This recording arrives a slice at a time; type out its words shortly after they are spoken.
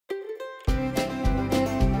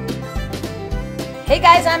Hey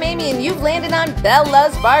guys, I'm Amy and you've landed on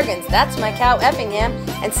Bella's Bargains. That's my cow Effingham,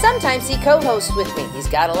 and sometimes he co-hosts with me. He's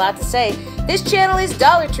got a lot to say. This channel is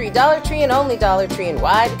Dollar Tree and only Dollar Tree. And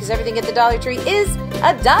why? Because everything at the Dollar Tree is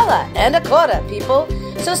 $1.25, people.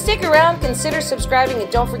 So stick around, consider subscribing, and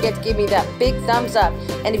don't forget to give me that big thumbs up.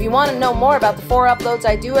 And if you want to know more about the 4 uploads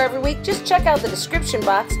I do every week, just check out the description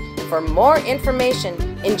box for more information.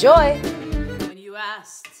 Enjoy! When you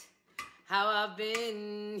asked how I've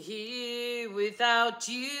been here without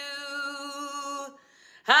you,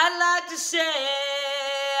 I'd like to say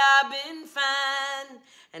I've been fine,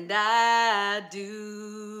 and I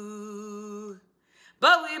do.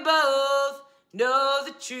 But we both know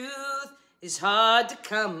the truth is hard to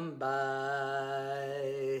come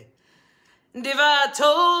by. And if I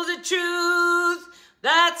told the truth,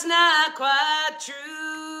 that's not quite true.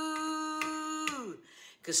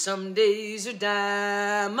 'Cause some days are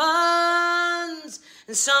diamonds,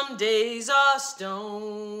 and some days are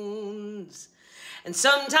stones. And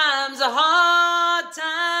sometimes the hard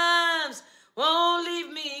times won't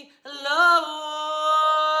leave me alone.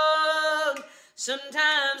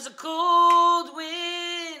 Sometimes the cold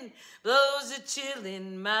wind blows a chill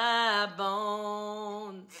in my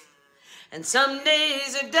bones. And some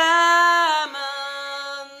days are diamonds,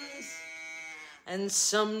 and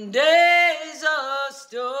some days are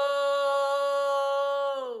stones.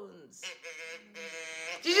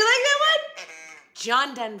 Did you like that one?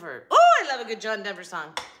 John Denver. Oh, I love a good John Denver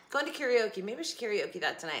song. Going to karaoke. Maybe I should karaoke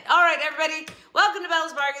that tonight. All right, everybody. Welcome to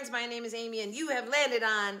Bella's Bargains. My name is Amy, and you have landed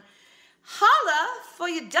on Holla for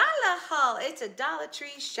your dollar haul. It's a Dollar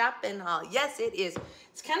Tree shopping haul. Yes, it is.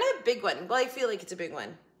 It's kind of a big one. Well, I feel like it's a big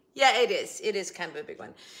one. Yeah, it is. It is kind of a big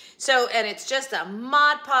one. So, and it's just a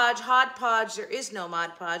Mod Podge, hodgepodge. There is no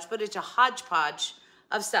Mod Podge, but it's a hodgepodge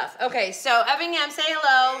of stuff. Okay, so Effingham, say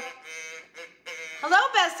hello. Hello,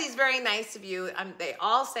 besties. Very nice of you. They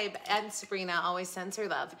all say, and Sabrina always sends her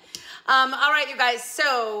love. All right, you guys.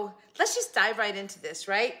 So let's just dive right into this,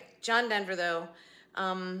 right? John Denver, though.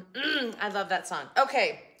 I love that song.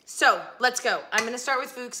 Okay, so let's go. I'm going to start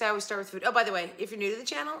with food because I always start with food. Oh, by the way, if you're new to the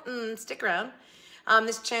channel, stick around.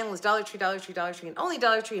 This channel is Dollar Tree, and only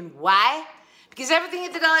Dollar Tree. And why? Because everything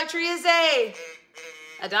at the Dollar Tree is a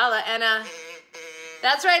dollar and a...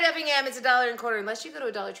 That's right, Effingham, it's $1.25 unless you go to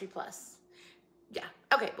a Dollar Tree Plus. Yeah,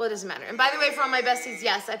 okay, well, it doesn't matter. And by the way, for all my besties,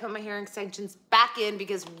 yes, I put my hair extensions back in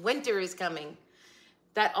because winter is coming.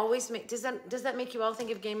 That always does that make you all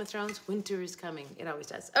think of Game of Thrones? Winter is coming. It always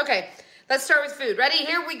does. Okay, let's start with food. Ready?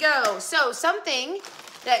 Here we go. So something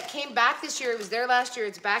that came back this year, it was there last year,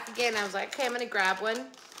 it's back again. I was like, okay, I'm gonna grab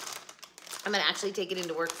one. I'm gonna actually take it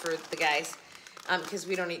into work for the guys because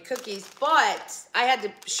we don't eat cookies. But I had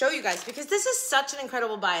to show you guys because this is such an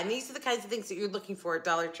incredible buy. And these are the kinds of things that you're looking for at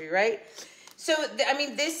Dollar Tree, right? So, I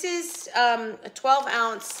mean, this is a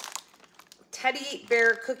 12-ounce teddy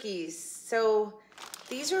bear cookies. So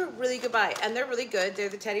these are a really good buy, and they're really good. They're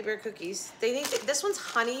the teddy bear cookies. This one's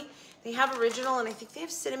honey. They have original, and I think they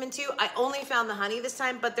have cinnamon too. I only found the honey this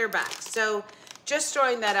time, but they're back. So just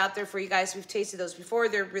throwing that out there for you guys. We've tasted those before.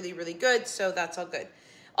 They're really, really good, so that's all good.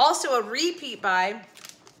 Also, a repeat buy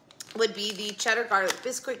would be the cheddar garlic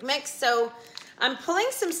Bisquick mix. So I'm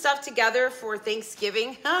pulling some stuff together for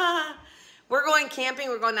Thanksgiving. We're going camping.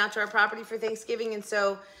 We're going out to our property for Thanksgiving, and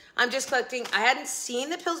so I'm just collecting. I hadn't seen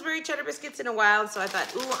the Pillsbury cheddar biscuits in a while, so I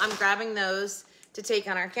thought, ooh, I'm grabbing those to take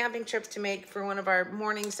on our camping trip to make for one of our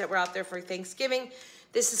mornings that we're out there for Thanksgiving.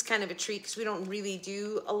 This is kind of a treat because we don't really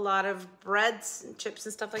do a lot of breads and chips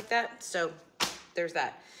and stuff like that, so there's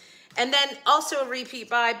that. And then also a repeat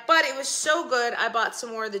buy, but it was so good, I bought some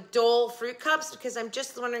more of the Dole fruit cups because I'm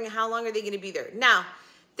just wondering how long are they going to be there. Now,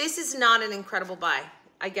 this is not an incredible buy.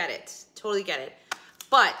 I get it. Totally get it.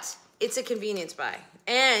 But it's a convenience buy.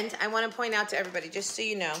 And I want to point out to everybody, just so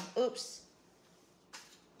you know, oops,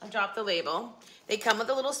 I dropped the label. They come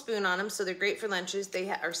with a little spoon on them, so they're great for lunches. They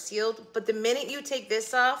are sealed. But the minute you take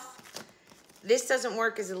this off, this doesn't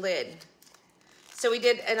work as a lid. So we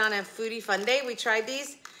did it on a Foodie Fun Day. We tried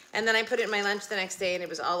these. And then I put it in my lunch the next day, and it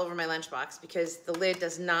was all over my lunchbox because the lid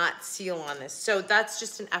does not seal on this. So that's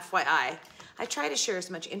just an FYI. I try to share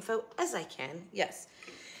as much info as I can. Yes.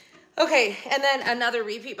 Okay, and then another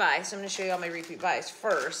repeat buy. So I'm going to show you all my repeat buys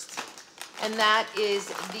first. And that is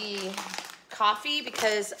the coffee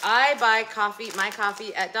because I buy my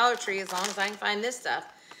coffee at Dollar Tree as long as I can find this stuff.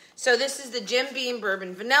 So this is the Jim Beam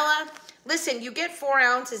Bourbon Vanilla. Listen, you get 4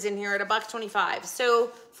 ounces in here at $1.25.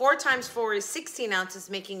 So 4 times 4 is 16 ounces,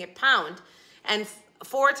 making it pound. And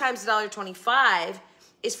 4 times $1.25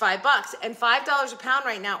 is $5. And $5 a pound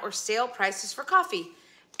right now are sale prices for coffee.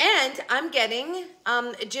 And I'm getting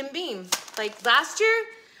Jim Beam. Like last year,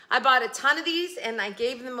 I bought a ton of these and I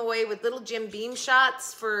gave them away with little Jim Beam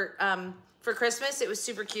shots for Christmas. It was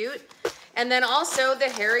super cute. And then also the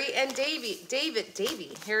Harry and Davy,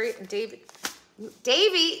 Harry and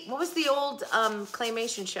Davy, what was the old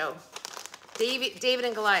claymation show? David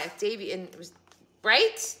and Goliath, Davy and, it was,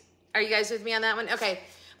 right? Are you guys with me on that one? Okay,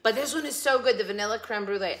 but this one is so good, the vanilla creme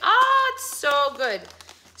brulee. Ah, it's so good.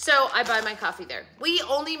 So I buy my coffee there. We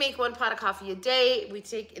only make 1 pot of coffee a day. We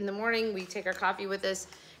take, in the morning, we take our coffee with us,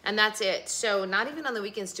 and that's it. So not even on the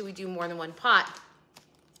weekends do we do more than 1 pot.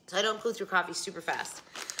 So I don't go through coffee super fast.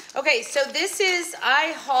 Okay, so this is,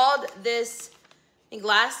 I hauled this, I think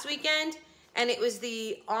last weekend, and it was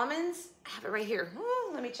the almonds. I have it right here.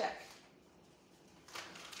 Ooh, let me check.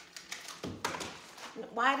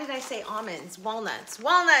 Why did I say almonds? Walnuts,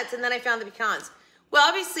 and then I found the pecans. Well,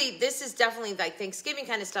 obviously, this is definitely like Thanksgiving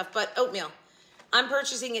kind of stuff, but oatmeal. I'm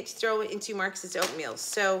purchasing it to throw into Marcus's oatmeal.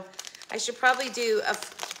 So I should probably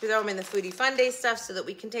throw them in the Foodie Fun Day stuff so that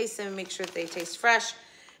we can taste them and make sure that they taste fresh.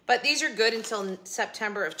 But these are good until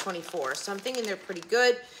September of 24. So I'm thinking they're pretty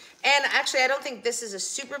good. And actually, I don't think this is a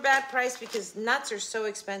super bad price because nuts are so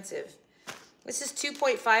expensive. This is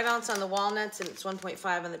 2.5 ounce on the walnuts and it's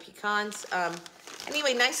 1.5 on the pecans.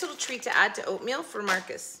 Anyway, nice little treat to add to oatmeal for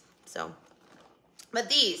Marcus. So, but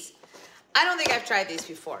these, I don't think I've tried these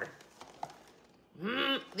before.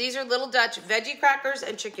 These are Little Dutch veggie crackers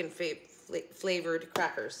and chicken flavored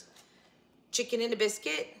crackers. Chicken in a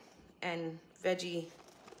biscuit and veggie,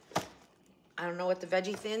 I don't know what the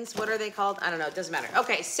veggie thins, what are they called? I don't know, it doesn't matter.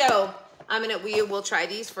 Okay, so we will try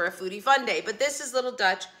these for a Foodie Fun Day, but this is Little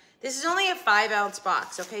Dutch. This is only a 5 ounce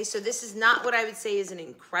box, okay? So this is not what I would say is an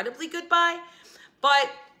incredibly good buy,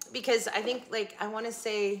 but because I think like, I wanna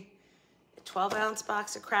say a 12 ounce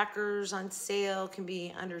box of crackers on sale can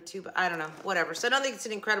be under $2, but I don't know, whatever. So I don't think it's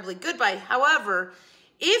an incredibly good buy. However,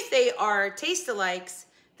 if they are taste-alikes,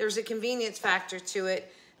 there's a convenience factor to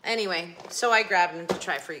it. Anyway, so I grabbed them to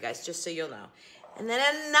try for you guys, just so you'll know. And then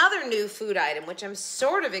another new food item, which I'm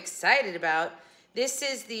sort of excited about. This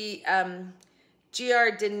is the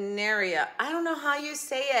giardinaria. I don't know how you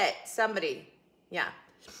say it. Somebody, yeah.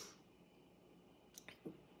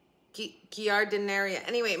 Giardinaria.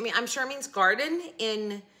 Anyway, I'm sure it means garden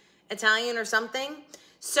in Italian or something.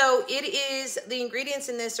 So it is, the ingredients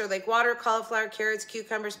in this are like water, cauliflower, carrots,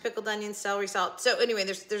 cucumbers, pickled onions, celery, salt. So anyway,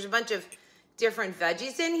 there's a bunch of different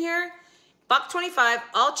veggies in here. $1.25,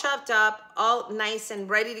 all chopped up, all nice and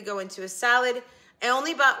ready to go into a salad. I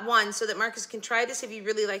only bought 1 so that Marcus can try this. If he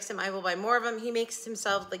really likes them, I will buy more of them. He makes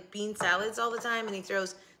himself like bean salads all the time and he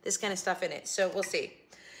throws this kind of stuff in it. So we'll see.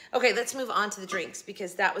 Okay, let's move on to the drinks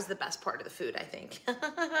because that was the best part of the food, I think.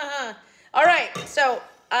 All right, so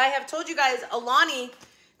I have told you guys, Alani,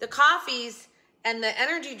 the coffees and the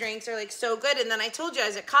energy drinks are like so good. And then I told you I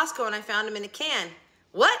was at Costco and I found them in a can.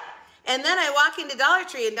 What? And then I walk into Dollar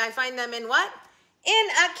Tree and I find them in what? In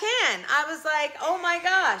a can. I was like, oh my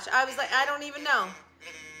gosh. I was like, I don't even know.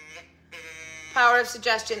 Power of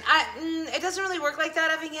suggestion. It doesn't really work like that,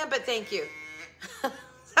 Effingham, but thank you. So,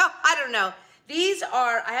 I don't know. These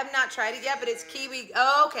are, I have not tried it yet, but it's kiwi.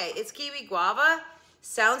 Oh, okay, it's kiwi guava.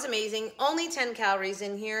 Sounds amazing. Only 10 calories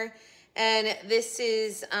in here. And this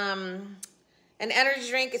is an energy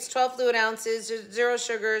drink. It's 12 fluid ounces, 0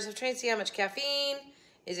 sugars. I'm trying to see how much caffeine.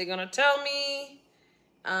 Is it gonna tell me?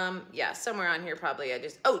 Yeah, somewhere on here probably.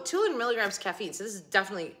 200 milligrams caffeine. So this is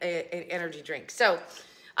definitely an energy drink. So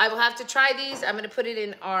I will have to try these. I'm gonna put it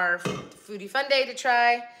in our Foodie Fun Day to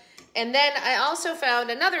try. And then I also found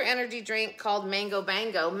another energy drink called Mango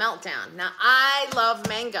Bango Meltdown. Now I love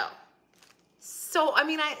mango. So, I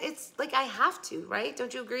mean, it's like I have to, right?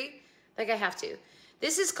 Don't you agree? Like I have to.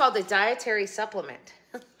 This is called a dietary supplement.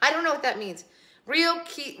 I don't know what that means. Real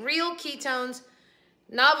ketones,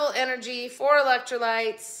 novel energy, 4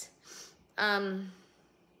 electrolytes, and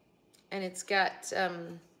it's got,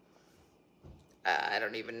 I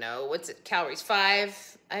don't even know, what's it, calories,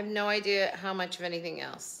 5. I have no idea how much of anything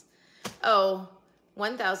else. Oh,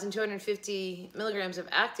 1,250 milligrams of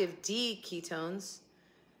active D ketones.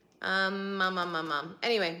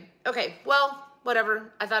 Anyway, okay, well,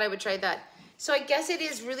 whatever. I thought I would try that. So I guess it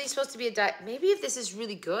is really supposed to be a diet. Maybe if this is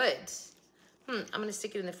really good. I'm gonna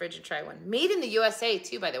stick it in the fridge and try one. Made in the USA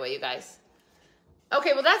too, by the way, you guys.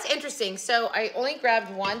 Okay, well that's interesting. So I only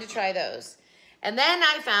grabbed 1 to try those. And then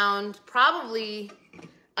I found probably,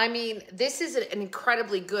 I mean, this is an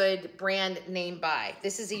incredibly good brand name buy.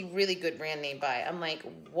 This is a really good brand name buy. I'm like,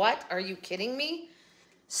 what? Are you kidding me?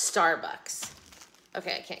 Starbucks.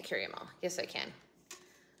 Okay, I can't carry them all. Yes, I can.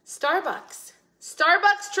 Starbucks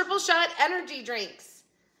triple shot energy drinks.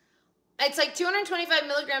 It's like 225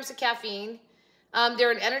 milligrams of caffeine.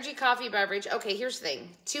 They're an energy coffee beverage. Okay, here's the thing.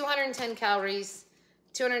 210 calories.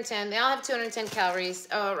 210. They all have 210 calories.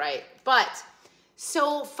 All right. But,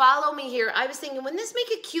 so follow me here. I was thinking, wouldn't this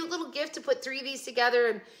make a cute little gift to put 3 of these together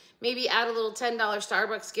and maybe add a little $10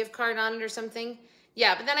 Starbucks gift card on it or something?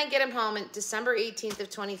 Yeah, but then I get them home on December 18th of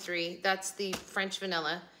 23. That's the French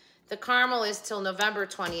vanilla. The caramel is till November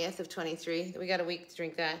 20th of 23. We got a week to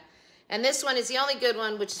drink that. And this one is the only good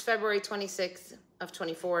one, which is February 26th of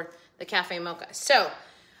 24, the Cafe Mocha. So,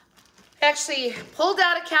 I actually pulled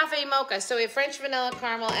out a Cafe Mocha. So, we have French vanilla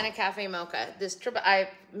caramel and a Cafe Mocha. This I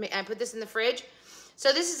put this in the fridge.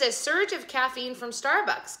 So, this is a surge of caffeine from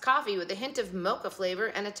Starbucks coffee with a hint of mocha flavor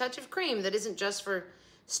and a touch of cream that isn't just for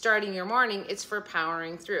starting your morning, it's for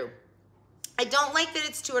powering through. I don't like that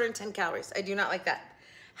it's 210 calories. I do not like that.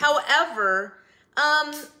 However,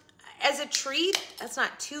 as a treat, that's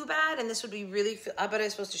not too bad, and this would be really, I bet I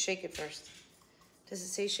was supposed to shake it first. Does it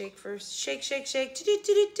say shake first? Shake, shake, shake, shake,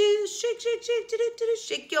 shake, shake,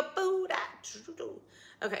 shake your booty.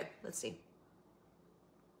 Okay, let's see.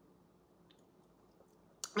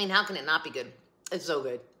 I mean, how can it not be good? It's so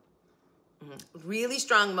good. Really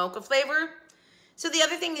strong mocha flavor. So the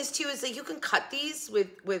other thing is too, is that you can cut these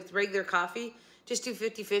with regular coffee. Just do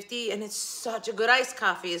 50-50, and it's such a good iced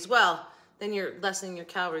coffee as well. Then you're lessening your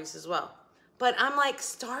calories as well. But I'm like,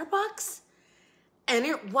 Starbucks? And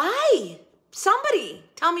why? Somebody,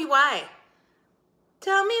 tell me why.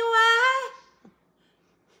 Tell me why.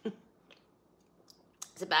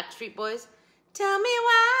 Is it Backstreet Boys? Tell me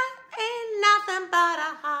why ain't nothing but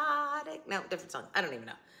a heartache. No, different song. I don't even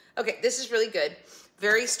know. Okay, this is really good.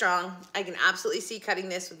 Very strong. I can absolutely see cutting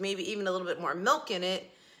this with maybe even a little bit more milk in it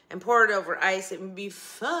and pour it over ice. It would be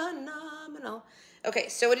phenomenal. Okay,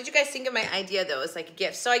 so what did you guys think of my idea, though, as like a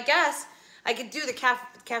gift? So I guess I could do the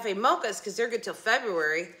Cafe Mochas because they're good till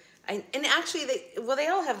February. And actually, they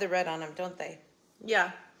all have the red on them, don't they?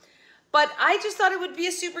 Yeah. But I just thought it would be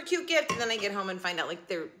a super cute gift, and then I get home and find out, like,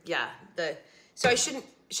 so I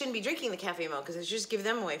shouldn't be drinking the Cafe Mochas. I should just give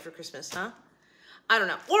them away for Christmas, huh? I don't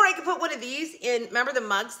know. Or I could put one of these in, remember the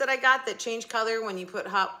mugs that I got that change color when you put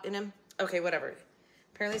hot in them? Okay, whatever.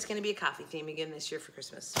 Apparently it's going to be a coffee theme again this year for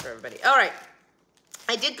Christmas for everybody. All right.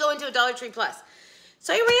 I did go into a Dollar Tree Plus.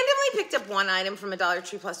 So I randomly picked up one item from a Dollar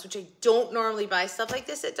Tree Plus, which I don't normally buy stuff like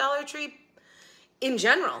this at Dollar Tree in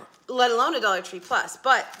general, let alone a Dollar Tree Plus.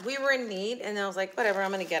 But we were in need, and I was like, whatever,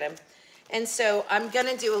 I'm going to get them. And so I'm going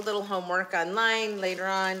to do a little homework online later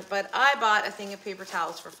on, but I bought a thing of paper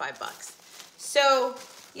towels for $5. So,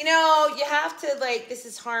 you know, you have to, like, this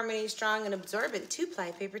is Harmony Strong and Absorbent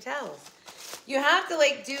 2-ply paper towels. You have to,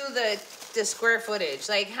 like, do the square footage.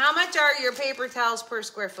 Like, how much are your paper towels per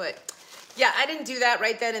square foot? Yeah, I didn't do that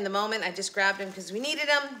right then in the moment. I just grabbed them because we needed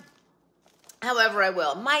them. However, I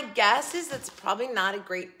will. My guess is that's probably not a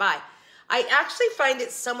great buy. I actually find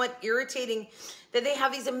it somewhat irritating that they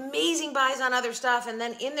have these amazing buys on other stuff, and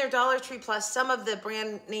then in their Dollar Tree Plus, some of the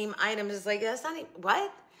brand name items is like, that's not even,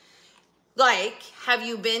 what? Like, have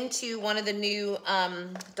you been to one of the new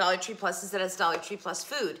Dollar Tree Pluses that has Dollar Tree Plus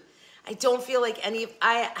food? I don't feel like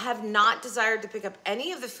I have not desired to pick up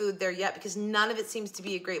any of the food there yet because none of it seems to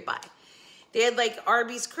be a great buy. They had like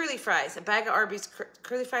Arby's curly fries, a bag of Arby's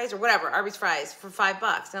curly fries or whatever, Arby's fries for $5.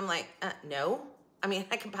 And I'm like, no. I mean,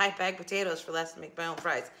 I can buy a bag of potatoes for less and make my own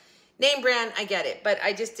fries. Name brand, I get it. But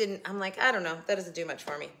I just didn't, I'm like, I don't know. That doesn't do much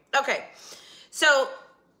for me. Okay. So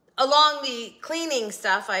along the cleaning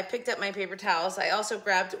stuff, I picked up my paper towels. I also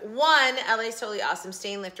grabbed one LA's Totally Awesome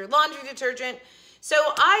Stain Lifter laundry detergent. So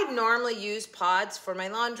I normally use pods for my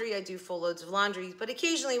laundry. I do full loads of laundry, but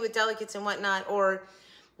occasionally with delicates and whatnot, or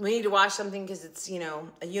we need to wash something because it's, you know,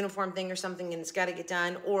 a uniform thing or something and it's got to get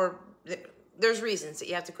done, or there's reasons that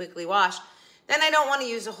you have to quickly wash, then I don't want to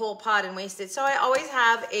use a whole pod and waste it. So I always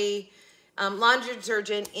have a laundry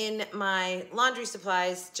detergent in my laundry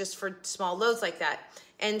supplies just for small loads like that.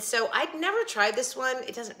 And so I'd never tried this one.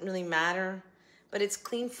 It doesn't really matter, but it's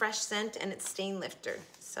clean, fresh scent, and it's stain lifter.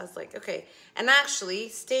 So I was like, okay. And actually,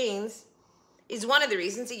 stains is one of the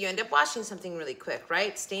reasons that you end up washing something really quick,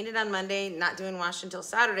 right? Stain it on Monday, not doing wash until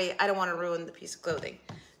Saturday. I don't want to ruin the piece of clothing.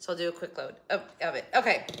 So I'll do a quick load of it.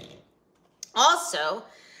 Okay. Also,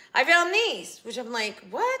 I found these, which I'm like,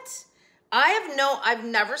 what? I've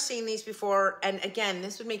never seen these before. And again,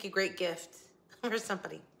 this would make a great gift for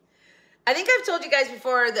somebody. I think I've told you guys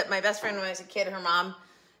before that my best friend when I was a kid, her mom,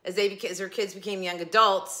 as her kids became young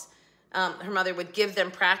adults, her mother would give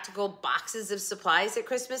them practical boxes of supplies at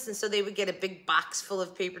Christmas. And so they would get a big box full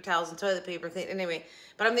of paper towels and toilet paper. Anyway,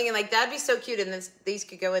 but I'm thinking like, that'd be so cute. And these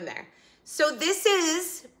could go in there. So this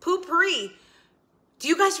is Poopery. Do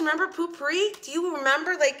you guys remember Poopery? Do you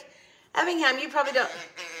remember like Effingham? You probably don't.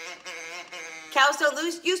 Cows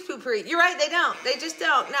don't use poopery. You're right, they don't. They just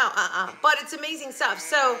don't. No, But it's amazing stuff.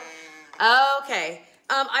 So, okay.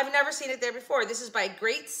 I've never seen it there before. This is by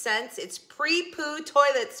Great Scents. It's pre-poo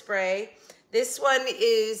toilet spray. This one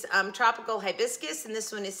is tropical hibiscus, and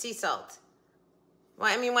this one is sea salt.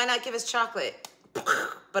 Well, I mean, why not give us chocolate?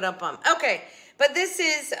 Okay, but this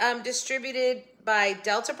is distributed by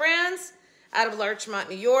Delta Brands out of Larchmont,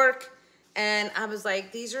 New York. And I was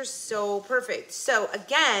like, these are so perfect. So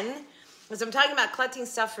again, as I'm talking about collecting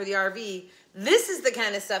stuff for the RV, this is the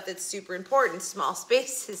kind of stuff that's super important, small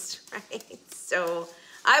spaces, right? So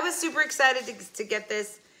I was super excited to get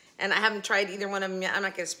this, and I haven't tried either one of them yet. I'm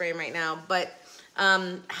not gonna spray them right now, but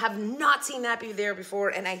have not seen that be there before,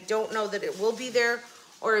 and I don't know that it will be there,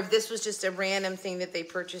 or if this was just a random thing that they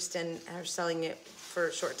purchased and are selling it for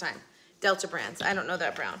a short time. Delta Brands, I don't know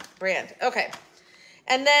that brand. Okay,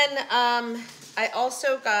 and then I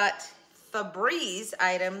also got Febreze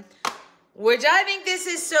item, which I think this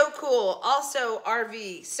is so cool. Also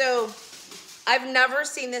RV. So I've never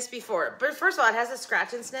seen this before. But first of all, it has a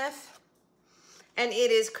scratch and sniff. And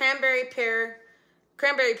it is cranberry pear,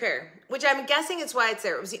 which I'm guessing is why it's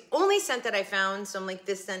there. It was the only scent that I found. So I'm like,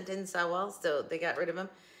 this scent didn't sell well, so they got rid of them.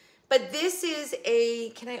 But this is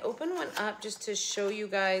can I open one up just to show you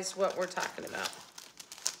guys what we're talking about?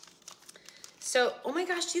 So, oh my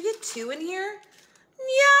gosh, do you get two in here?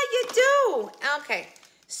 Yeah, you do. Okay.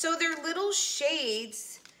 So they're little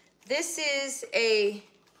shades. This is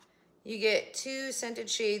you get 2 scented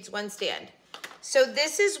shades, 1 stand. So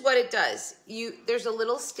this is what it does. There's a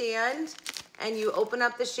little stand, and you open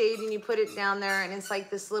up the shade and you put it down there, and it's like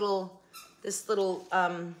this little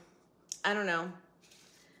I don't know,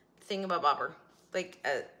 thingamabobber, like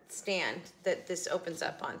a stand that this opens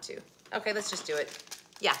up onto. Okay, let's just do it.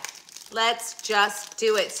 Yeah, let's just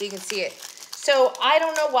do it so you can see it. So I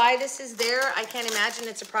don't know why this is there. I can't imagine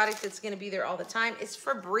it's a product that's gonna be there all the time. It's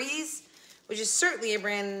Febreze, which is certainly a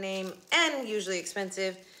brand name and usually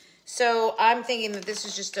expensive. So I'm thinking that this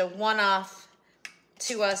is just a one-off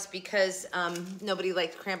to us because nobody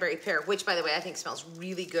liked cranberry pear, which by the way, I think smells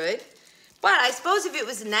really good. But I suppose if it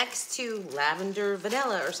was next to lavender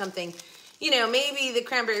vanilla or something, you know, maybe the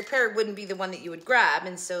cranberry pear wouldn't be the one that you would grab.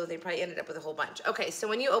 And so they probably ended up with a whole bunch. Okay, so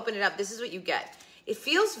when you open it up, this is what you get. It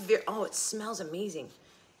feels it smells amazing.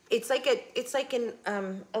 It's like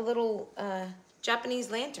a little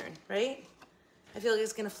Japanese lantern, right? I feel like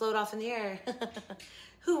it's gonna float off in the air.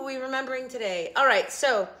 Who are we remembering today? All right,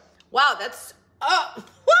 so, wow,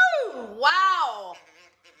 wow.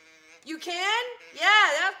 You can?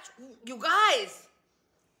 Yeah, you guys,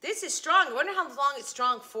 this is strong. I wonder how long it's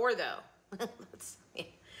strong for though.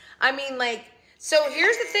 I mean, like, so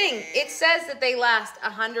here's the thing. It says that they last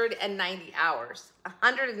 190 hours.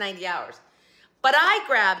 190 hours. But I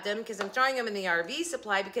grabbed them because I'm throwing them in the RV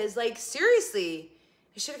supply because, like, seriously,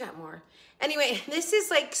 I should have got more. Anyway, this is,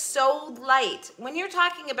 like, so light. When you're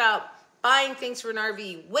talking about buying things for an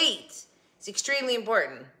RV, weight is extremely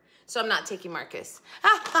important. So I'm not taking Marcus.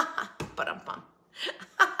 Ba-dum-bum.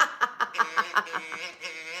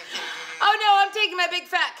 Oh, no, I'm taking my big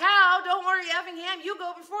fat cow. Don't worry, Effingham, you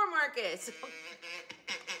go before Marcus.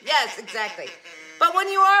 Yes, exactly. But when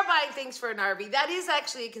you are buying things for an RV, that is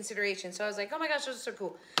actually a consideration. So I was like, oh my gosh, this is so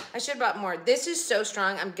cool. I should have bought more. This is so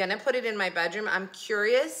strong. I'm going to put it in my bedroom. I'm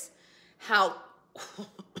curious how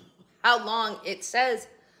long it says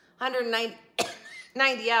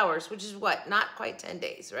 190 hours, which is what? Not quite 10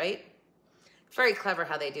 days, right? Very clever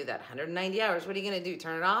how they do that. 190 hours. What are you going to do?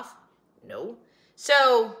 Turn it off? No.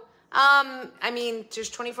 So, I mean, there's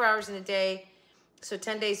 24 hours in a day. So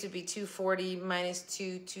 10 days would be 240 minus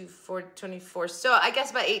 24. So I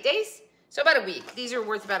guess about 8 days. So about a week. These are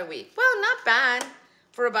worth about a week. Well, not bad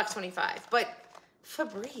for $1.25. But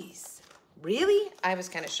Febreze, really? I was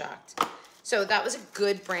kind of shocked. So that was a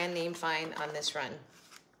good brand name find on this run.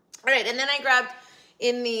 All right, and then I grabbed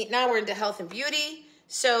now we're into health and beauty.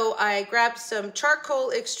 So I grabbed some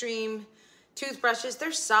Charcoal Extreme toothbrushes.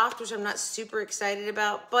 They're soft, which I'm not super excited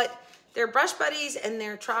about, but they're Brush Buddies and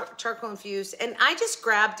they're charcoal infused. And I just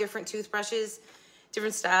grabbed different toothbrushes,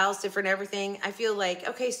 different styles, different everything. I feel like,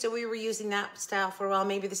 okay, so we were using that style for a while.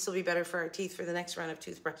 Maybe this will be better for our teeth for the next run of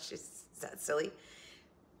toothbrushes. Is that silly?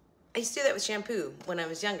 I used to do that with shampoo when I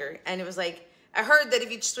was younger. And it was like, I heard that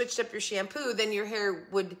if you switched up your shampoo, then your hair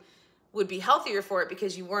would be healthier for it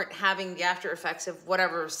because you weren't having the after effects of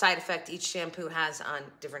whatever side effect each shampoo has on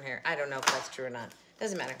different hair. I don't know if that's true or not.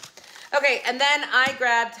 Doesn't matter. Okay, and then I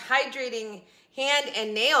grabbed hydrating hand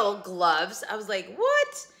and nail gloves. I was like,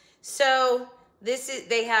 what? So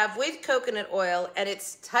they have with coconut oil and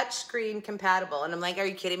it's touchscreen compatible. And I'm like, are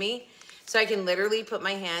you kidding me? So I can literally put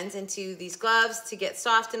my hands into these gloves to get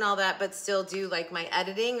soft and all that, but still do like my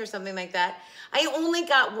editing or something like that. I only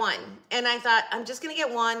got one, and I thought I'm just gonna get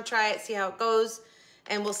one, try it, see how it goes,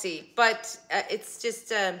 and we'll see. But it's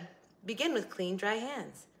just begin with clean, dry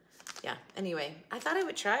hands. Yeah, anyway, I thought I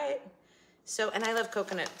would try it. So, and I love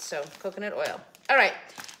coconut, so coconut oil. All right,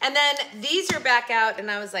 and then these are back out, and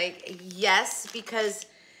I was like, yes, because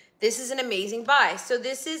this is an amazing buy. So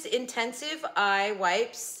this is Intensive Eye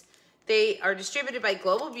Wipes. They are distributed by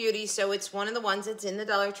Global Beauty, so it's one of the ones that's in the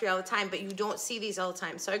Dollar Tree all the time, but you don't see these all the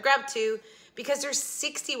time. So I grabbed two because there's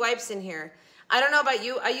 60 wipes in here. I don't know about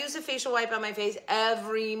you. I use a facial wipe on my face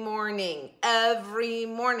every morning.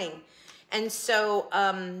 And so,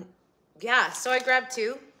 yeah, so I grabbed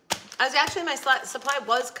two. I was actually, my supply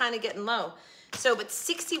was kind of getting low. So, but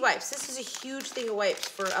 60 wipes. This is a huge thing of wipes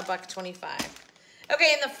for $1.25.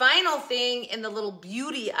 Okay, and the final thing in the little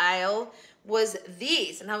beauty aisle was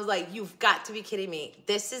these. And I was like, you've got to be kidding me.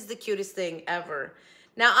 This is the cutest thing ever.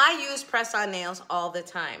 Now, I use press-on nails all the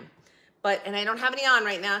time. And I don't have any on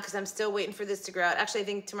right now because I'm still waiting for this to grow out. Actually, I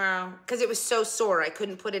think tomorrow, because it was so sore, I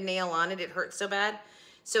couldn't put a nail on it. It hurt so bad.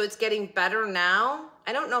 So it's getting better now.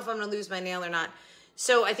 I don't know if I'm going to lose my nail or not.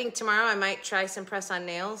 So I think tomorrow I might try some press-on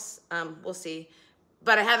nails. We'll see.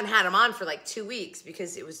 But I haven't had them on for like 2 weeks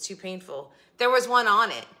because it was too painful. There was one on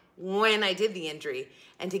it when I did the injury.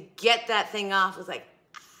 And to get that thing off was like,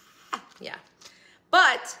 ah, yeah.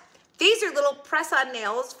 But these are little press-on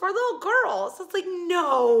nails for little girls. So it's like,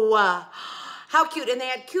 no. How cute. And they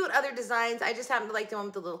had cute other designs. I just happened to like the one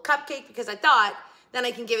with the little cupcake because I thought then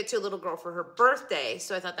I can give it to a little girl for her birthday.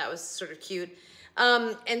 So I thought that was sort of cute.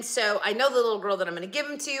 And so I know the little girl that I'm going to give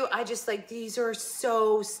them to. I just like, these are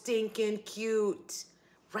so stinking cute,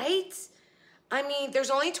 right? I mean,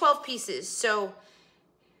 there's only 12 pieces. So,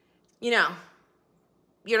 you know,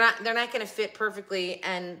 they're not going to fit perfectly,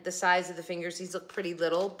 and the size of the fingers, these look pretty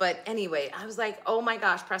little. But anyway, I was like, oh my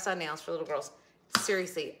gosh, press-on nails for little girls.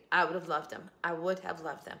 Seriously, I would have loved them. I would have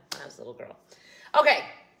loved them when I was a little girl. Okay,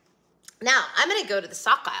 now I'm going to go to the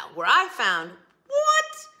sock aisle where I found,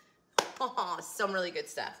 some really good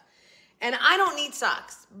stuff. And I don't need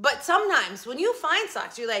socks, but sometimes when you find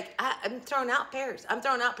socks, you're like, I'm throwing out pairs. I'm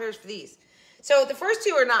throwing out pairs for these. So the first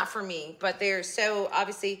two are not for me, but they're so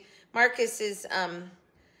obviously Marcus's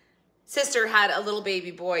sister had a little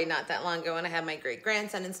baby boy not that long ago, and I had my great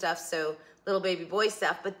grandson and stuff, so little baby boy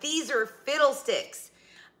stuff. But these are Fiddlesticks.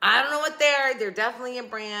 I don't know what they are. They're definitely a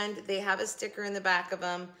brand. They have a sticker in the back of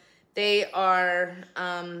them. They are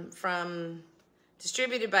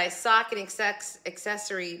distributed by Sock and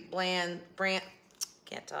Accessory brand.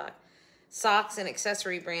 Can't talk. Socks and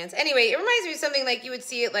accessory brands. Anyway, it reminds me of something like you would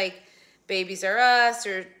see it like Babies R Us,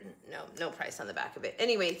 or no price on the back of it.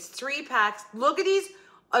 Anyway, it's 3 packs. Look at these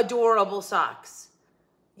adorable socks.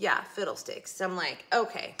 Yeah, Fiddlesticks. I'm like,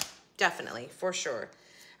 okay, definitely, for sure.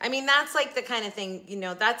 I mean, that's like the kind of thing, you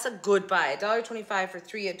know, that's a good buy. $1.25 for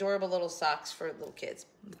 3 adorable little socks for little kids.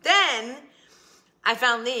 Then I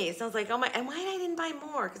found these. And I was like, oh my, and why I didn't buy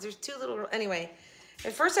more? Because there's 2 little, anyway.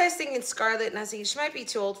 At first I was thinking Scarlett, and I was thinking she might be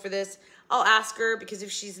too old for this. I'll ask her, because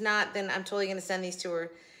if she's not, then I'm totally going to send these to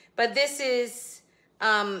her. But this is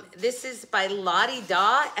by Lottie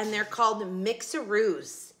Da, and they're called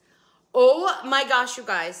Mixaroos. Oh my gosh, you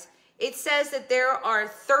guys. It says that there are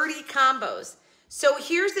 30 combos. So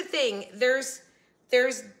here's the thing. There's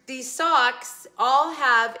these socks all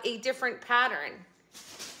have a different pattern.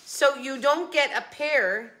 So you don't get a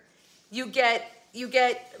pair. You get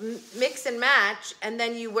mix and match, and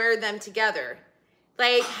then you wear them together.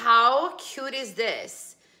 Like, how cute is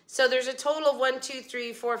this? So there's a total of 1, 2,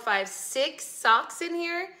 3, 4, 5, 6 socks in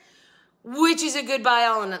here, which is a good buy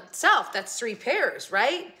all in itself. That's 3 pairs,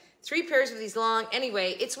 right? 3 pairs of these long.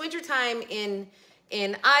 Anyway, it's wintertime in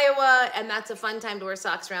Iowa, and that's a fun time to wear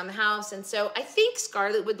socks around the house. And so I think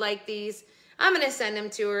Scarlett would like these. I'm going to send them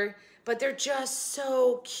to her, but they're just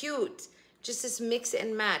so cute. Just this mix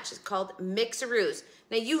and match. It's called Mixaroos.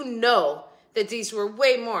 Now, you know that these were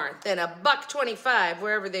way more than $1.25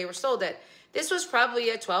 wherever they were sold at. This was probably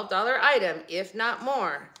a $12 item, if not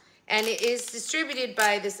more. And it is distributed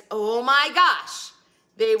by this, oh my gosh,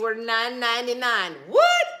 they were $9.99.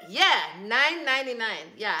 What? Yeah, $9.99.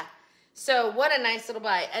 Yeah. So what a nice little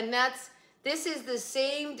buy. And this is the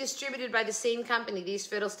same, distributed by the same company these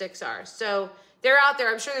Fiddlesticks are. So they're out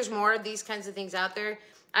there. I'm sure there's more of these kinds of things out there.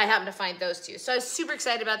 I happen to find those 2. So I was super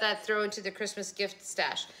excited about that, throw into the Christmas gift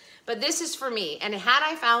stash. But this is for me. And had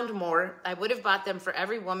I found more, I would have bought them for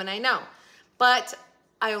every woman I know. But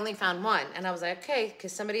I only found 1. And I was like, okay,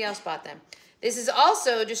 because somebody else bought them. This is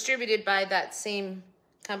also distributed by that same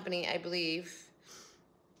company, I believe.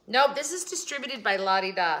 Nope, this is distributed by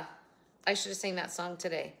Lottie Da. I should have sang that song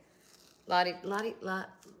today. Lottie, Lottie, Lot.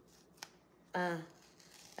 I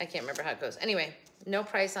can't remember how it goes. Anyway, no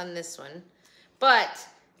price on this one. But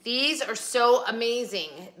these are so amazing.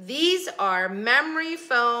 These are memory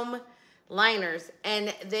foam liners,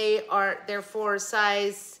 and they're for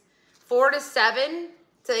size 4 to 7.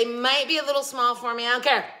 So they might be a little small for me. I don't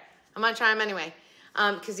care. I'm gonna try them anyway.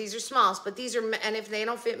 Because these are smalls, but these are, and if they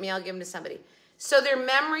don't fit me, I'll give them to somebody. So they're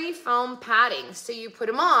memory foam padding. So you put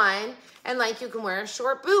them on, and like you can wear a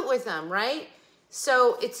short boot with them, right?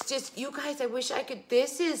 So it's just, you guys, I wish I could,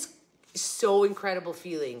 this is so incredible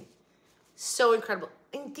feeling. So incredible.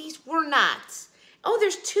 And these were not. Oh,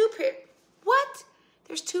 there's 2 pairs. What?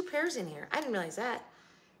 There's 2 pairs in here. I didn't realize that.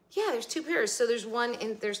 Yeah, there's 2 pairs. So there's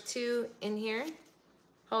 2 in here.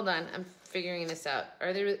 Hold on, I'm figuring this out.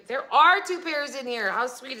 There are 2 pairs in here. How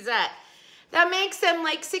sweet is that? That makes them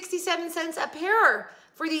like 67 cents a pair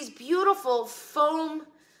for these beautiful foam.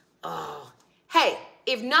 Oh, hey,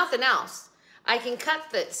 if nothing else, I can cut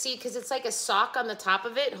see, because it's like a sock on the top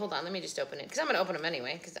of it. Hold on, let me just open it, because I'm going to open them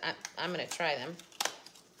anyway, because I'm going to try them.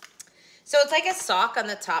 So it's like a sock on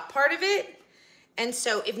the top part of it. And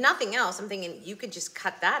so if nothing else, I'm thinking you could just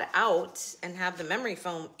cut that out and have the memory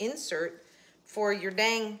foam insert for your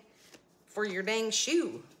dang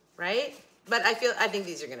shoe, right? But I think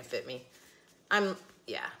these are gonna fit me.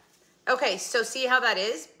 Yeah. Okay, so see how that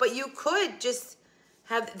is? But you could just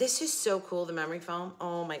have, this is so cool, the memory foam.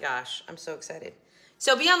 Oh my gosh, I'm so excited.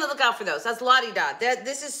 So be on the lookout for those. That's la-di-da.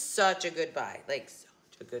 This is such a good buy, like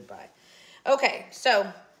such a good buy. Okay,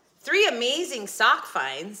 so 3 amazing sock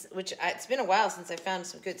finds, which it's been a while since I found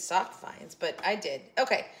some good sock finds, but I did.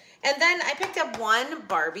 Okay. And then I picked up 1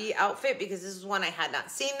 Barbie outfit because this is one I had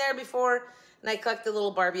not seen there before. And I collected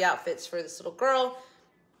little Barbie outfits for this little girl.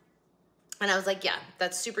 And I was like, yeah,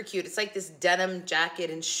 that's super cute. It's like this denim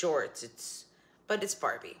jacket and shorts. But it's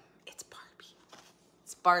Barbie. It's Barbie.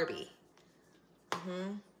 It's Barbie.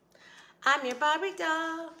 I'm your Barbie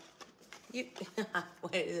doll.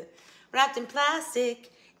 What is it? Wrapped in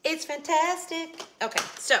plastic. It's fantastic. Okay,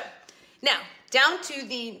 so now down to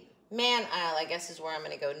the man aisle, I guess, is where I'm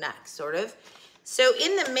going to go next, sort of. So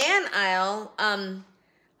in the man aisle,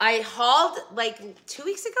 I hauled like 2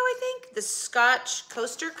 weeks ago, I think, the Scotch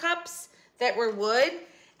coaster cups that were wood.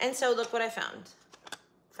 And so look what I found.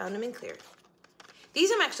 Found them in clear. These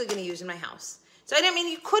I'm actually going to use in my house. So I mean,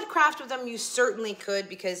 you could craft with them. You certainly could,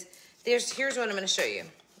 because here's what I'm going to show you.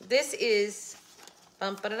 This is,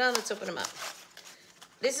 let's open them up.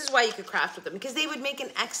 This is why you could craft with them, because they would make an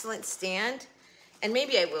excellent stand. And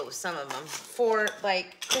maybe I will with some of them for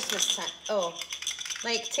like Christmas time. Oh,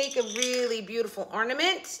 like take a really beautiful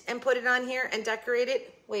ornament and put it on here and decorate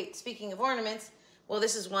it. Wait, speaking of ornaments, well,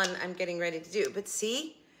 this is one I'm getting ready to do. But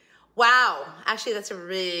see, wow, actually that's a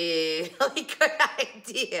really good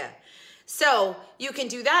idea. So you can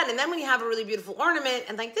do that. And then when you have a really beautiful ornament,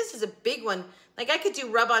 and like this is a big one, like I could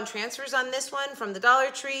do rub-on transfers on this one from the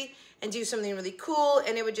Dollar Tree and do something really cool,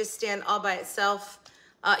 and it would just stand all by itself.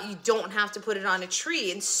 You don't have to put it on a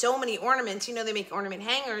tree. And so many ornaments, you know, they make ornament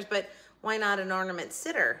hangers, but why not an ornament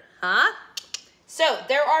sitter, huh? So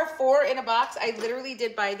there are 4 in a box. I literally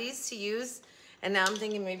did buy these to use, and now I'm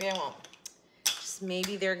thinking maybe I won't. Just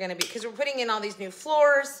maybe they're gonna be, because we're putting in all these new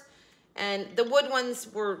floors, and the wood ones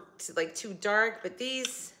were like too dark, but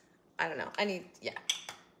these, I don't know. I might need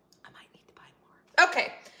to buy more.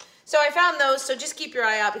 Okay. So I found those, so just keep your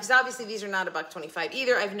eye out, because obviously these are not $1.25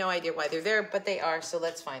 either. I have no idea why they're there, but they are, so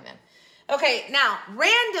let's find them. Okay, now,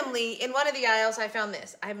 randomly, in one of the aisles, I found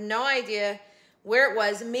this. I have no idea where it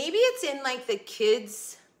was. Maybe it's in, like, the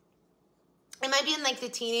kids. It might be in, like, the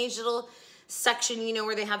teenage little section, you know,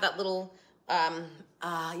 where they have that little,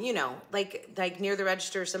 you know, like near the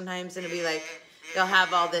register sometimes, and it'll be like, they'll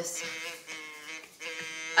have all this.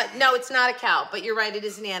 No, it's not a cow, but you're right, it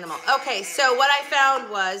is an animal. Okay, so what I found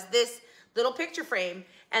was this little picture frame,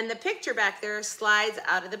 and the picture back there slides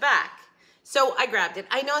out of the back. So I grabbed it.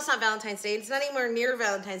 I know it's not Valentine's Day, it's not anywhere near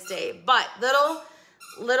Valentine's Day, but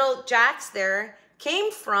little Jacks there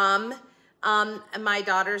came from my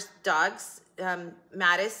daughter's dogs,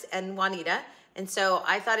 Mattis and Juanita, and so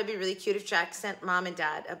I thought it'd be really cute if Jack sent mom and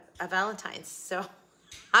dad a Valentine's. So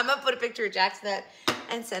I'm gonna put a picture of Jack's that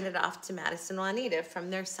and send it off to Mattis and Juanita from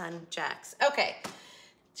their son, Jax. Okay,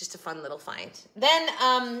 just a fun little find. Then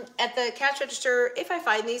at the cash register, if I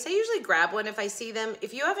find these, I usually grab one if I see them.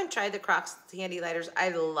 If you haven't tried the Crocs candy lighters, I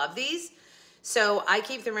love these. So I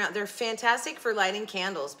keep them around. They're fantastic for lighting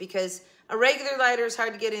candles, because a regular lighter is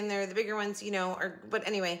hard to get in there. The bigger ones, you know, but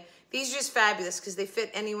anyway, these are just fabulous because they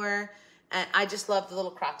fit anywhere. And I just love the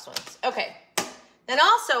little Crocs ones. Okay. Then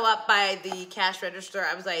also up by the cash register,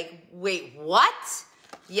 I was like, wait, what?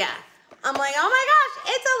 Yeah, I'm like, oh my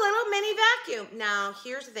gosh, it's a little mini vacuum. Now,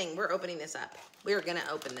 here's the thing. We're opening this up. We're going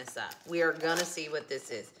to open this up. We are going to see what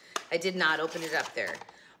this is. I did not open it up there.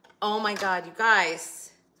 Oh my God, you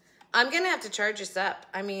guys. I'm going to have to charge this up.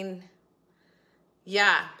 I mean,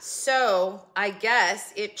 yeah. So, I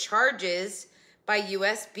guess it charges by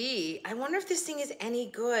USB. I wonder if this thing is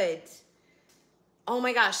any good. Oh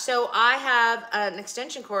my gosh. So, I have an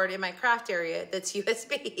extension cord in my craft area that's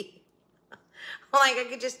USB. Like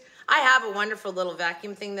I have a wonderful little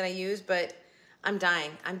vacuum thing that I use, but I'm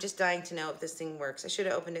dying. I'm just dying to know if this thing works. I should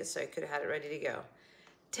have opened it so I could have had it ready to go.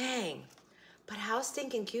 Dang. But how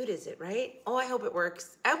stinking cute is it, right? Oh, I hope it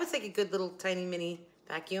works. I hope it's like a good little tiny mini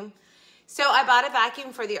vacuum. So I bought a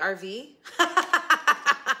vacuum for the RV.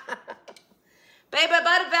 Babe, I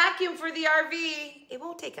bought a vacuum for the RV. It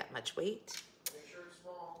won't take up much weight. Make sure it's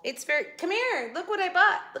small. It's very, come here. Look what I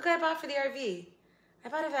bought. Look what I bought for the RV. I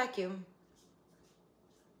bought a vacuum.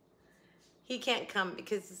 He can't come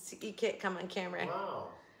because he can't come on camera. Wow.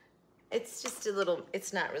 It's just a little,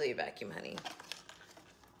 it's not really a vacuum, honey.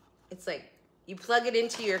 It's like, you plug it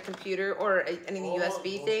into your computer or any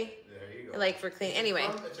USB thing. There you go. Like for clean, anyway.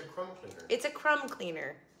 It's a crumb cleaner. It's a crumb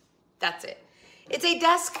cleaner. That's it. It's a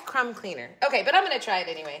desk crumb cleaner. Okay, but I'm going to try it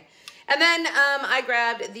anyway. And then I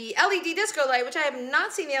grabbed the LED disco light, which I have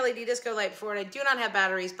not seen the LED disco light before, and I do not have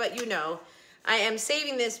batteries, but you know, I am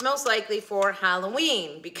saving this most likely for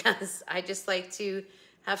Halloween because I just like to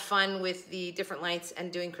have fun with the different lights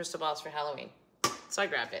and doing crystal balls for Halloween. So I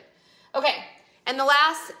grabbed it. Okay, and the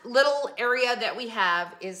last little area that we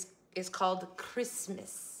have is called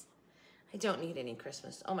Christmas. I don't need any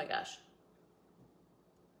Christmas. Oh my gosh.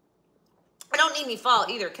 I don't need any fall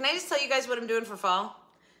either. Can I just tell you guys what I'm doing for fall?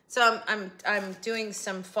 So I'm doing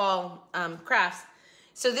some fall crafts.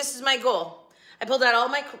 So this is my goal. I pulled out all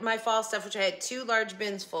my fall stuff, which I had 2 large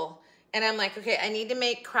bins full. And I'm like, okay, I need to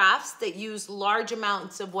make crafts that use large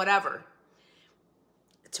amounts of whatever.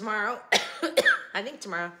 Tomorrow, I think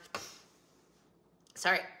tomorrow,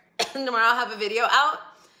 sorry, tomorrow I'll have a video out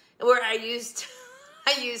where I did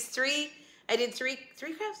 3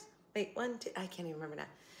 crafts? Wait, 1, 2, I can't even remember now.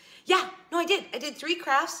 Yeah, no, I did. I did 3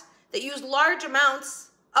 crafts that used large amounts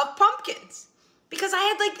of pumpkins because I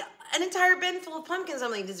had like an entire bin full of pumpkins. I'm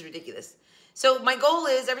like, this is ridiculous. So my goal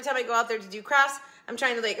is every time I go out there to do crafts, I'm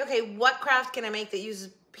trying to like, okay, what craft can I make that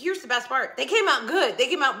uses, here's the best part. They came out good. They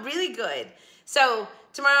came out really good. So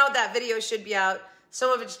tomorrow that video should be out.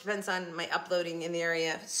 Some of it just depends on my uploading in the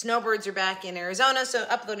area. Snowbirds are back in Arizona, so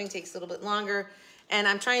uploading takes a little bit longer. And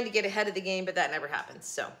I'm trying to get ahead of the game, but that never happens.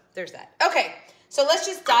 So there's that. Okay, so let's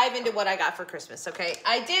just dive into what I got for Christmas, okay?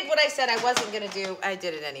 I did what I said I wasn't gonna do. I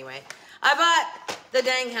did it anyway. I bought the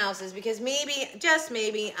dang houses because maybe, just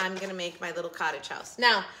maybe, I'm gonna make my little cottage house.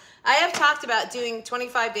 Now, I have talked about doing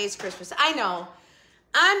 25 days Christmas. I know,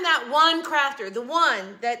 I'm that one crafter, the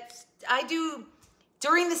one that I do,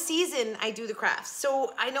 during the season, I do the crafts.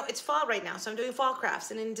 So I know it's fall right now, so I'm doing fall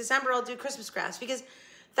crafts. And in December, I'll do Christmas crafts because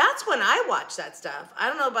that's when I watch that stuff. I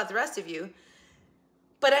don't know about the rest of you,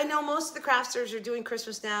 but I know most of the crafters are doing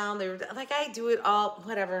Christmas now. They're like, I do it all,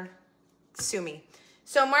 whatever, sue me.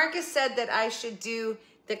 So Marcus said that I should do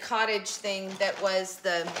the cottage thing that was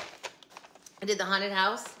I did the haunted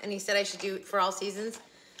house, and he said I should do it for all seasons.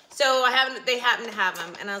 So they happen to have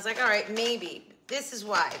them, and I was like, all right, maybe. This is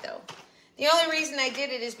why, though. The only reason I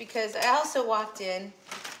did it is because I also walked in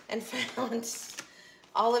and found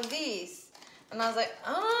all of these. And I was like,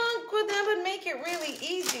 oh, good, that would make it really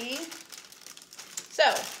easy. So,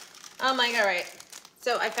 I'm like, all right.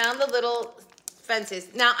 So I found the little fences.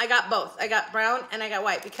 Now, I got both. I got brown and I got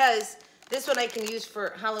white because this one I can use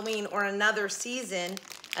for Halloween or another season,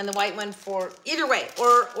 and the white one for either way,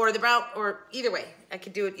 or the brown, or either way. I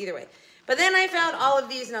could do it either way. But then I found all of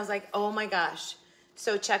these and I was like, oh my gosh.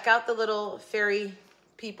 So check out the little fairy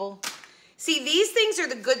people. See, these things are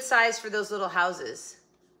the good size for those little houses.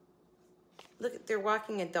 Look, they're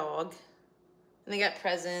walking a dog. And they got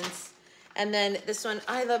presents. And then this one,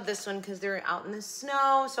 I love this one because they're out in the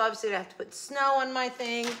snow. So obviously I have to put snow on my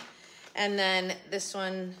thing. And then this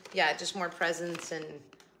one, yeah, just more presents. And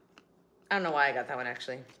I don't know why I got that one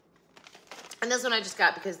actually. And this one I just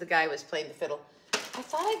got because the guy was playing the fiddle. I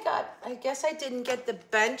thought I guess I didn't get the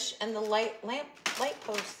bench and the light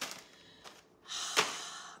post.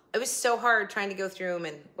 It was so hard trying to go through them,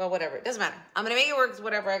 and well, whatever, it doesn't matter. I'm gonna make it work with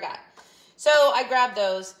whatever I got. So I grabbed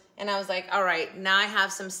those and I was like, all right, now I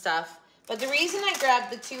have some stuff. But the reason I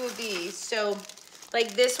grabbed the 2 of these, so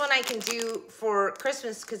like this one I can do for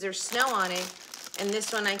Christmas because there's snow on it. And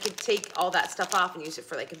this one I could take all that stuff off and use it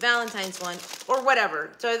for like a Valentine's one or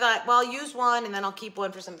whatever. So I thought, well, I'll use one and then I'll keep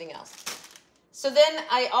one for something else. So then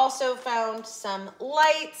I also found some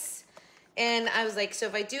lights, And I was like, so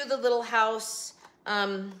if I do the little house,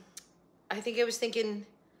 I think I was thinking,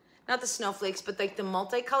 not the snowflakes, but like the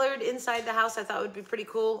multicolored inside the house, I thought would be pretty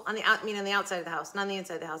cool. On the outside of the house, not on the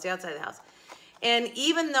inside of the house, the outside of the house. And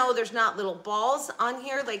even though there's not little balls on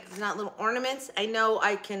here, like there's not little ornaments, I know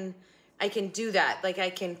I can do that. Like I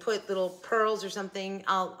can put little pearls or something.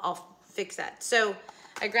 I'll fix that. So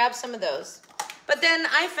I grabbed some of those. But then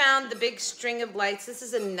I found the big string of lights. This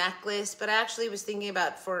is a necklace, but I actually was thinking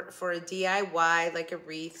about for a DIY, like a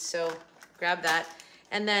wreath. So grab that.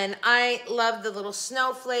 And then I love the little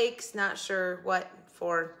snowflakes. Not sure what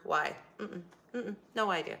for, why.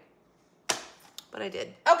 No idea. But I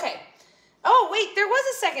did. Okay. Oh, wait, there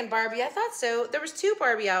was a second Barbie. I thought so. There was 2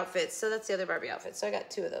 Barbie outfits. So that's the other Barbie outfit. So I got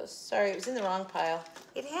 2 of those. Sorry, it was in the wrong pile.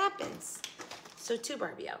 It happens. So 2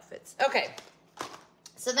 Barbie outfits. Okay.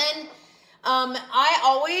 So then I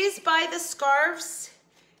always buy the scarves,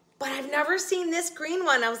 but I've never seen this green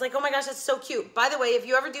one. I was like, oh my gosh, that's so cute. By the way, if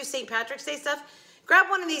you ever do St. Patrick's Day stuff, grab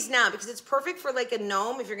one of these now because it's perfect for like a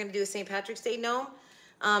gnome if you're going to do a St. Patrick's Day gnome.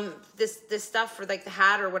 This stuff for like the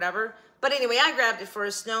hat or whatever. But anyway, I grabbed it for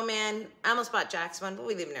a snowman. I almost bought Jack's one, but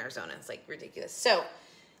we live in Arizona. It's like ridiculous.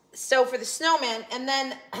 So for the snowman, and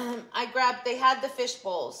then they had the fish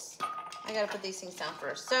bowls. I got to put these things down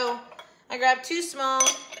first. So I grabbed 2 small.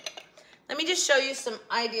 Let me just show you some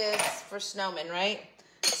ideas for snowmen, right?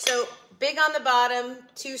 So big on the bottom,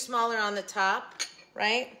 2 smaller on the top,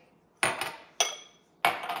 right?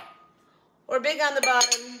 Or big on the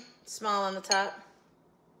bottom, small on the top.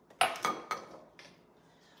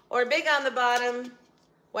 Or big on the bottom,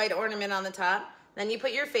 white ornament on the top. Then you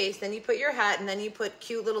put your face, then you put your hat, and then you put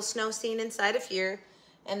cute little snow scene inside of here.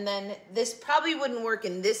 And then this probably wouldn't work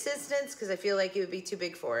in this instance because I feel like it would be too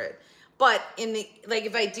big for it. But in the, like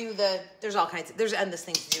if I do there's endless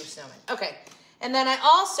things to do with snowmen. Okay. And then I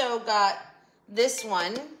also got this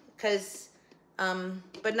one because,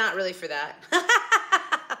 but not really for that.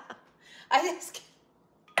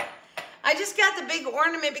 I just got the big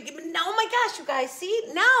ornament. Oh my gosh, you guys, see?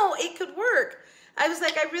 Now it could work. I was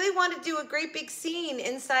like, I really want to do a great big scene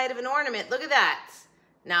inside of an ornament. Look at that.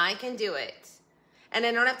 Now I can do it. And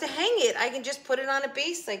I don't have to hang it. I can just put it on a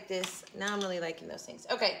base like this. Now I'm really liking those things.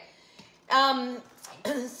 Okay.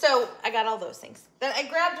 So I got all those things. Then I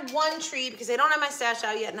grabbed 1 tree because I don't have my stash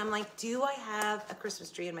out yet. And I'm like, do I have a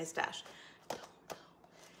Christmas tree in my stash? I don't know.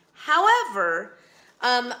 However,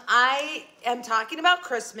 I am talking about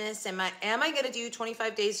Christmas. Am I going to do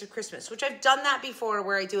 25 days of Christmas, which I've done that before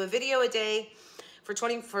where I do a video a day for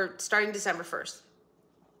starting December 1st.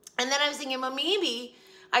 And then I was thinking, well, maybe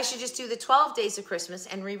I should just do the 12 days of Christmas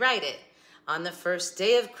and rewrite it. On the first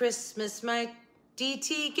day of Christmas, my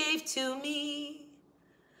DT gave to me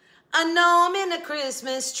a gnome in a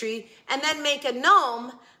Christmas tree, and then make a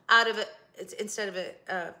gnome out of instead of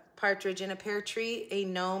a partridge in a pear tree, a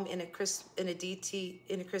gnome in a DT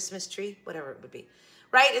in a Christmas tree, whatever it would be,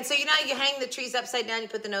 right? And so you hang the trees upside down, you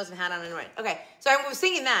put the nose and hat on and right. Okay, so I was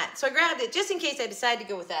thinking that, so I grabbed it just in case I decided to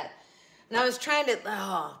go with that, and I was trying to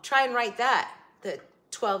try and write that, the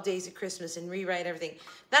 12 days of Christmas, and rewrite everything.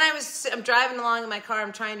 Then I'm driving along in my car,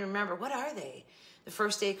 I'm trying to remember, what are they? The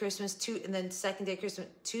first day of Christmas, 2, and then second day of Christmas,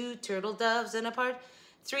 2 turtle doves and a part,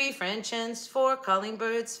 3 French hens, 4 calling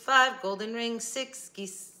birds, 5 golden rings, 6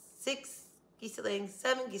 geese a laying,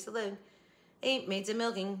 7 geese a laying, 8 maids a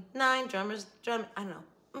milking, 9 drummers drum. I don't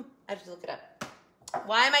know. I have to look it up.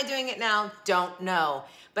 Why am I doing it now? Don't know.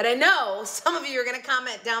 But I know some of you are going to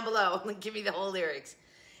comment down below and give me the whole lyrics.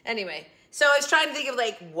 Anyway, so I was trying to think of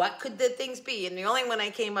like, what could the things be? And the only one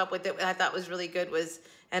I came up with that I thought was really good was,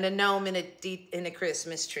 and a gnome in a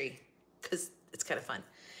Christmas tree, because it's kind of fun.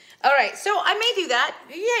 All right, so I may do that.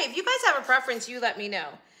 Yeah, if you guys have a preference, you let me know.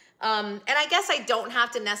 And I guess I don't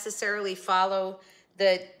have to necessarily follow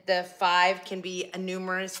the 5 can be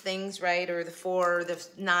numerous things, right? Or the 4 or the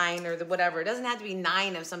 9 or the whatever. It doesn't have to be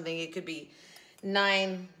 9 of something. It could be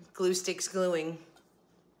 9 glue sticks gluing,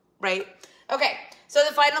 right? Okay, so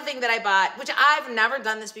the final thing that I bought, which I've never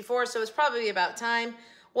done this before, so it's probably about time,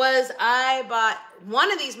 was I bought one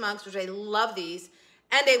of these mugs, which I love these,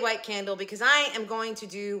 and a white candle because I am going to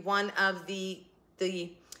do one of the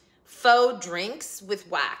faux drinks with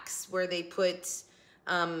wax where they put,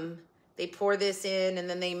 they pour this in and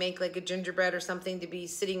then they make like a gingerbread or something to be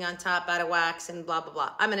sitting on top out of wax and blah, blah,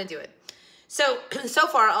 blah. I'm going to do it. So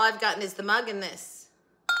far all I've gotten is the mug and this.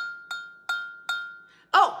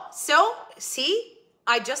 Oh, so see,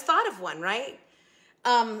 I just thought of one, right?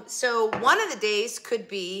 So one of the days could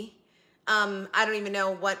be, I don't even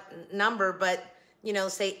know what number, but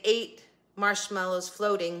say 8 marshmallows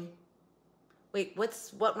floating. Wait,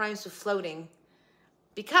 what rhymes with floating?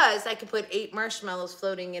 because I could put 8 marshmallows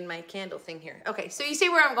floating in my candle thing here. Okay, so you see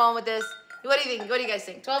where I'm going with this? What do you think? What do you guys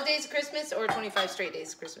think? 12 days of Christmas or 25 straight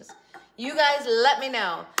days of Christmas? You guys let me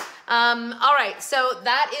know. All right, so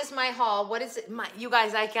that is my haul. What is it? You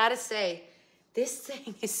guys, I gotta say, this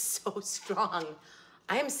thing is so strong.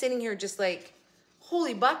 I am sitting here just like,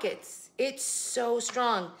 holy buckets. It's so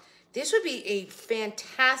strong. This would be a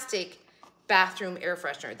fantastic bathroom air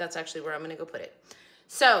freshener. That's actually where I'm gonna go put it.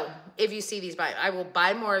 So if you see these, I will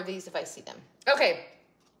buy more of these if I see them. Okay,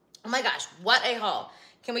 oh my gosh, what a haul.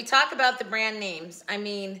 Can we talk about the brand names? I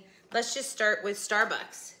mean, let's just start with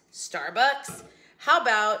Starbucks. Starbucks, how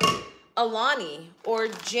about Alani or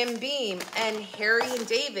Jim Beam and Harry and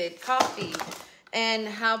David coffee? And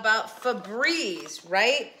how about Febreze,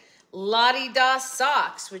 right? La-di-da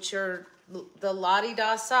socks, which are the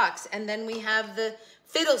La-di-da socks. And then we have the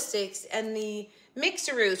Fiddlesticks and the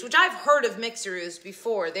Mixeroos, which I've heard of Mixeroos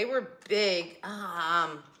before. They were big.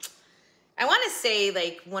 I want to say,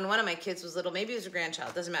 like, when one of my kids was little, maybe it was a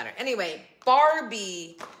grandchild, doesn't matter. Anyway,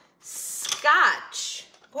 Barbie, Scotch.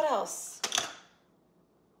 What else?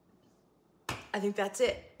 I think that's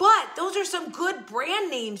it. But those are some good brand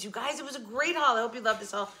names, you guys. It was a great haul. I hope you love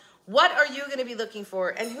this haul. What are you going to be looking for?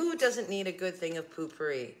 And who doesn't need a good thing of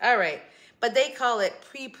poo-pourri? All right. But they call it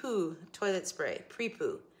pre-poo toilet spray.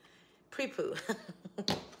 Pre-poo. Pre-poo.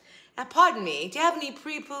 Pardon me. Do you have any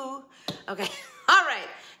pre-poo? Okay. All right.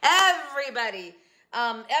 Everybody.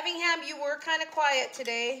 Effingham, you were kind of quiet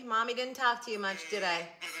today. Mommy didn't talk to you much, did I?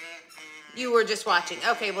 You were just watching.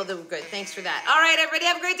 Okay, well, good. Thanks for that. All right, everybody.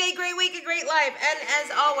 Have a great day, great week, a great life. And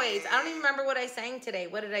as always, I don't even remember what I sang today.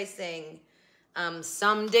 What did I sing?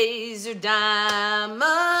 Some days are diamonds.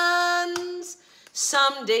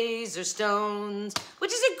 Some days are stones.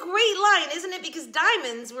 Which is a great line, isn't it? Because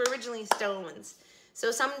diamonds were originally stones.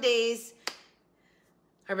 So some days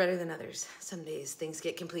are better than others. Some days things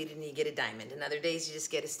get completed and you get a diamond, and other days you just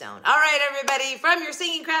get a stone. All right, everybody, from your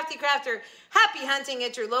singing crafty crafter, happy hunting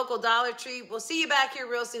at your local Dollar Tree. We'll see you back here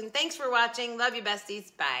real soon. Thanks for watching. Love you,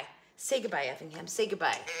 besties. Bye. Say goodbye, Effingham. Say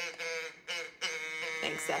goodbye.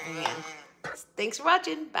 Thanks, Effingham. Thanks for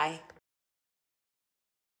watching. Bye.